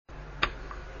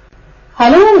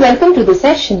Hello and welcome to the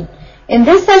session. In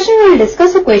this session we will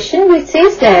discuss a question which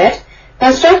says that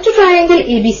construct a triangle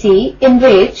ABC in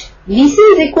which BC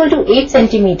is equal to 8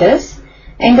 centimeters,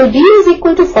 angle B is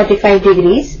equal to 45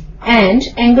 degrees and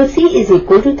angle C is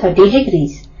equal to 30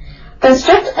 degrees.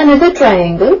 Construct another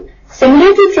triangle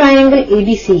similar to triangle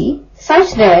ABC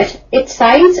such that its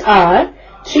sides are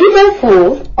 3 by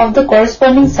 4 of the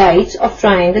corresponding sides of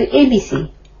triangle ABC.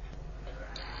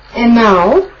 And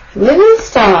now we will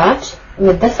start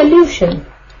with the solution.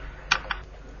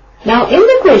 Now in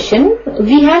the question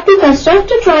we have to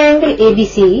construct a triangle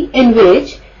ABC in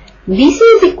which BC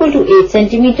is equal to 8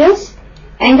 centimeters,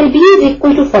 angle B is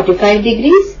equal to 45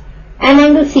 degrees and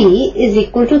angle C is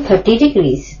equal to 30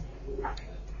 degrees.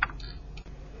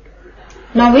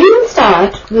 Now we will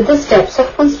start with the steps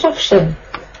of construction.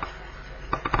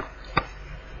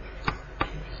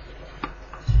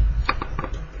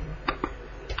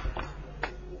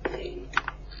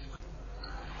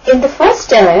 In the first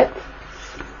step,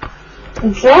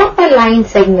 draw a line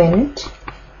segment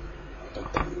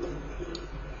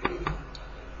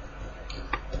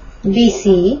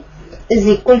BC is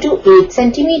equal to 8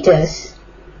 centimeters.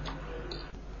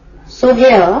 So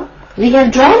here we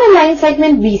have drawn a line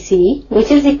segment BC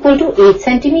which is equal to 8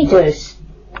 centimeters.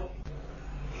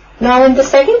 Now in the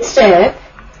second step,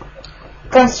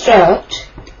 construct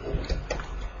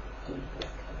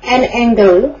an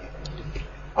angle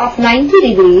of 90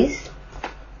 degrees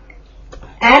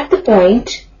at the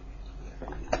point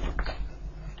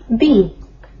B.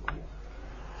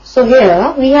 So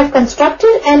here we have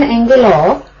constructed an angle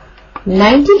of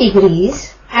 90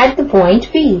 degrees at the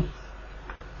point B.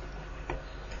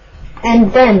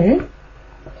 And then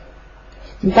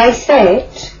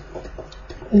bisect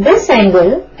this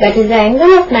angle, that is the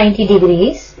angle of 90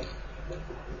 degrees,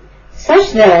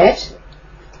 such that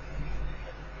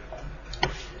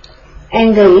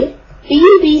angle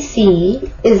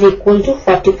PBC is equal to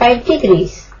 45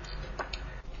 degrees.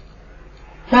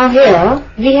 Now here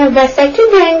we have bisected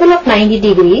the angle of 90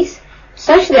 degrees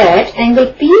such that angle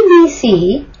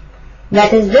PBC,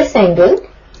 that is this angle,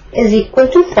 is equal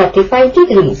to 45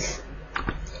 degrees.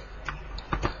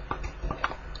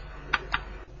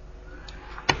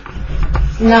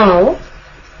 Now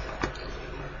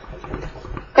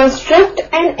construct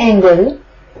an angle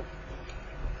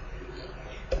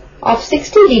of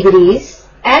 60 degrees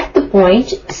at the point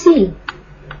C.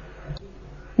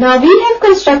 Now we have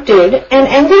constructed an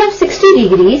angle of 60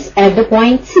 degrees at the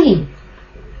point C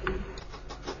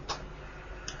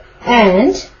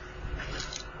and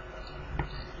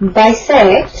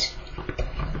bisect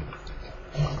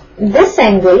this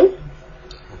angle,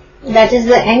 that is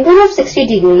the angle of 60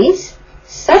 degrees,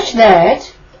 such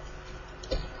that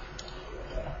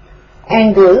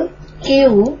angle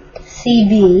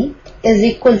QCB is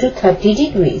equal to 30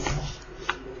 degrees.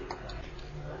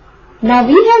 Now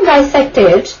we have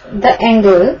bisected the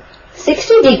angle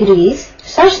 60 degrees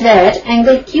such that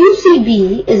angle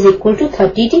QCB is equal to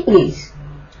 30 degrees.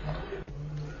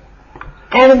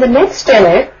 And in the next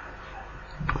step,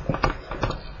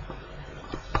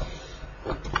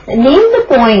 name the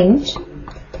point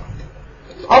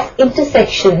of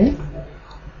intersection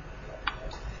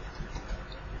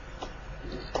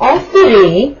of the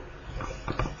ray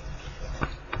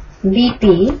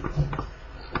BP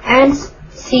and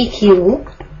CQ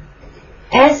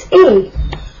as A,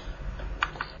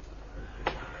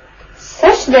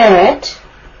 such that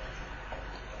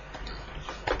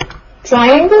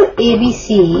triangle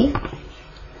ABC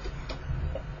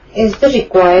is the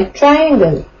required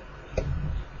triangle.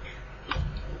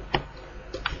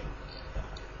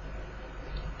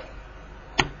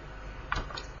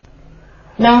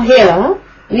 Now here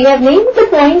we have named the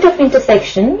point of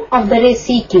intersection of the ray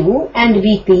CQ and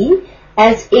BP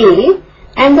as A,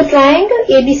 and the triangle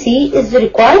ABC is the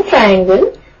required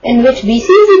triangle in which BC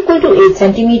is equal to 8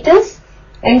 centimeters,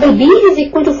 angle B is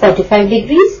equal to 45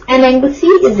 degrees and angle C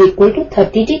is equal to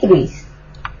 30 degrees.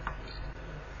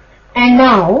 And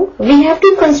now we have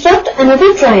to construct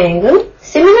another triangle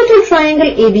similar to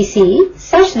triangle ABC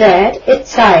such that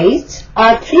its sides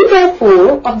are 3 by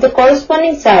 4 of the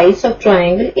corresponding sides of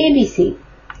triangle ABC.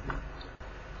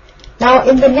 Now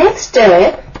in the next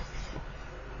step,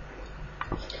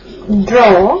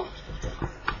 draw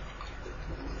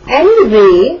any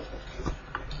ray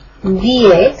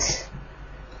BX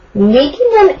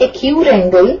making an acute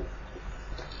angle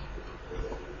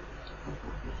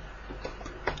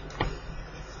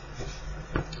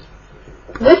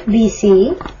with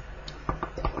BC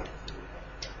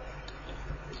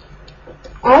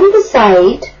on the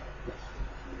side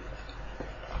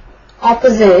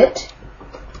opposite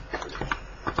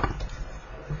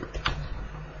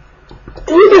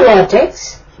to the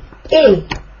vertex A.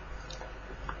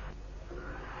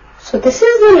 So this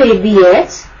is the ray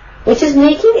BX, which is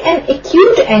making an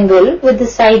acute angle with the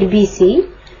side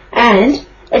BC, and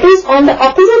it is on the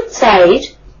opposite side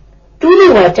to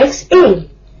the vertex A.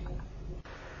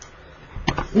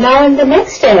 Now in the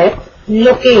next step,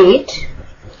 locate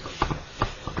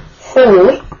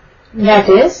 4, that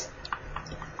is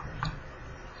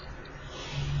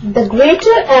the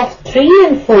greater of 3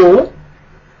 and 4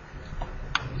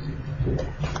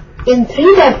 in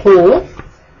 3 by 4.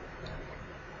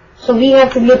 So we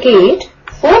have to locate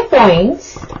 4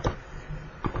 points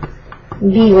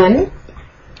B1,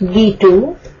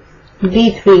 B2,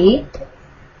 B3,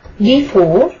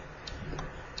 B4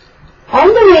 on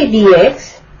the ray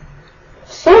BX,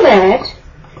 so that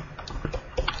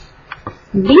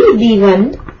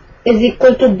B1 is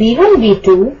equal to B1,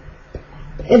 B2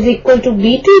 is equal to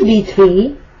B2,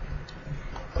 B3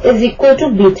 is equal to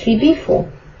B3,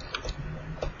 B4.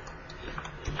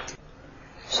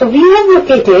 So we have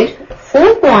located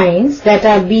 4 points that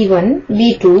are B1,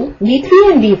 B2,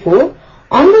 B3 and B4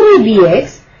 on the ray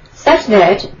BX, such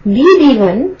that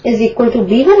B1 is equal to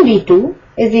B1, B2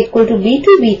 is equal to B2,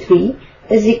 B3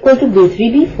 is equal to B3,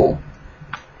 B4.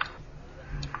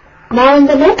 Now in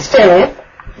the next step,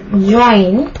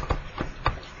 join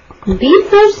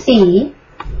B4C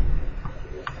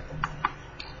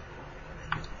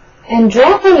and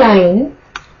draw a line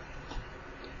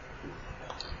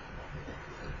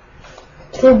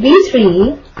through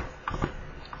B3,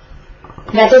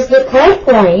 that is the third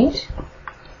point,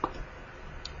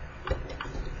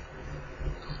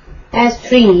 as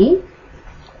 3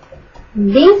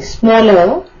 being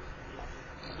smaller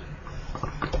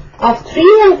of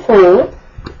 3 and 4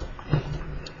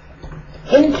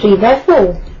 in 3 by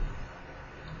 4.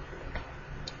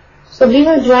 So we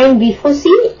will join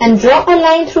B4C and draw a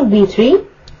line through B3,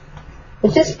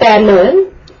 which is parallel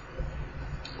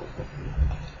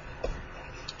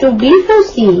to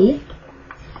B4C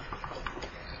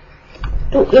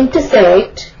to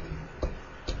intersect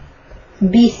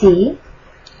BC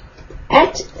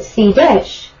at C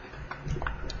dash.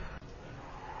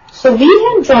 So we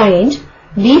have joined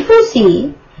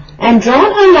B4C and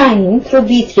drawn a line through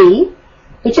B3,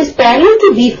 which is parallel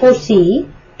to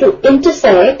B4C to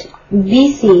intersect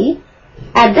BC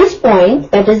at this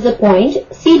point, that is the point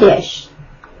C dash.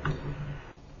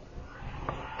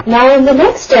 Now in the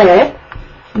next step,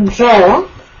 draw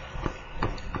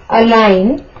a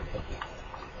line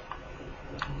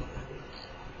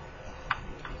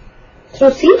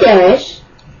through C dash,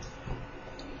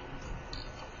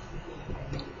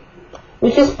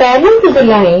 which is parallel to the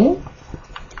line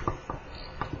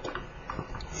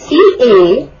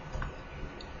CA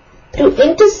to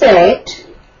intersect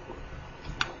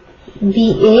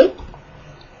BA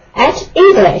at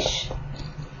A dash.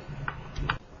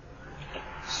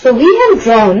 So we have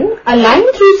drawn a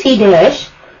line through C dash,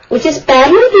 which is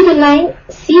parallel to the line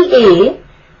CA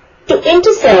to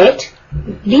intersect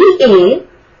BA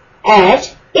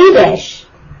at A dash.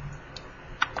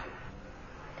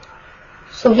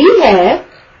 So we have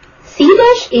C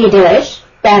dash A dash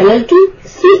parallel to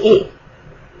CA.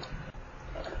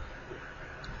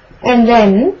 And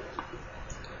then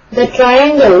the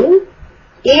triangle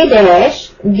A dash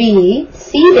B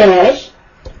C dash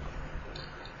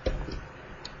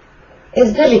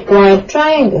is the required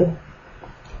triangle.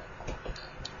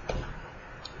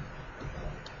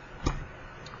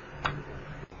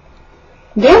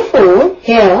 Therefore,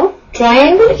 here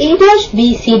triangle A dash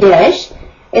B C dash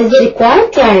is the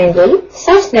required triangle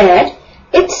such that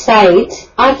its sides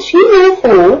are 3 by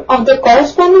 4 of the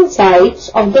corresponding sides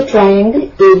of the triangle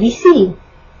ABC.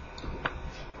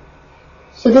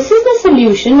 So this is the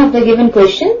solution of the given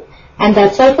question, and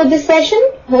that's all for this session.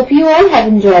 Hope you all have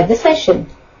enjoyed the session.